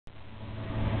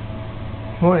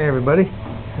Morning, everybody.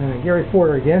 Gary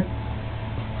Porter again.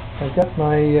 I've got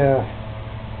my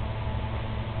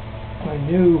my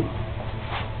new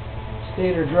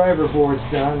stator driver boards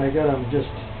done. I got them just.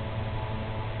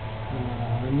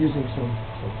 I'm using some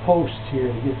posts here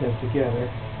to get them together,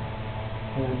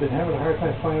 and I've been having a hard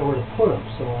time finding where to put them.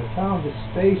 So I found this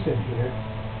space in here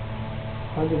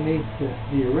underneath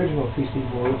the original PC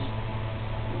boards,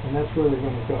 and that's where they're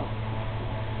going to go.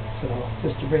 So,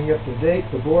 just to bring you up to date,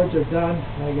 the boards are done.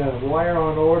 I got a wire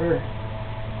on order.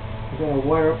 I got to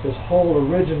wire up this whole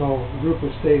original group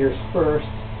of stators first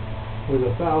with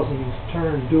 1,000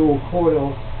 turn dual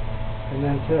coils, and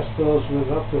then test those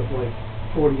with up to like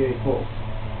 48 volts.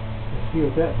 And see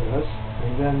what that does.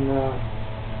 And then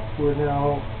we're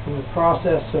now in the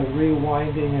process of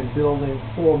rewinding and building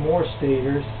 4 more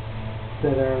stators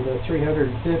that are the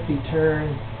 350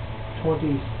 turn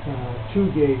 22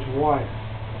 gauge wire.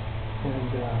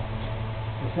 And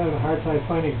I was having a hard time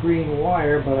finding green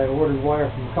wire, but I ordered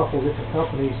wire from a couple of different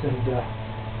companies, and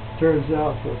turns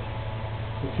out that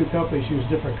the 2 companies use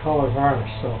different color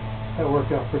varnish, so that worked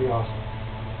out pretty awesome.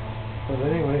 But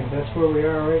anyway, that's where we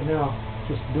are right now,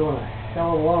 just doing a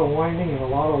hell of a lot of winding and a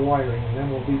lot of wiring, and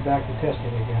then we'll be back to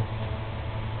testing again.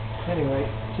 Anyway,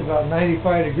 it's about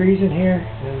 95 degrees in here,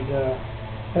 and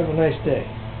have a nice day.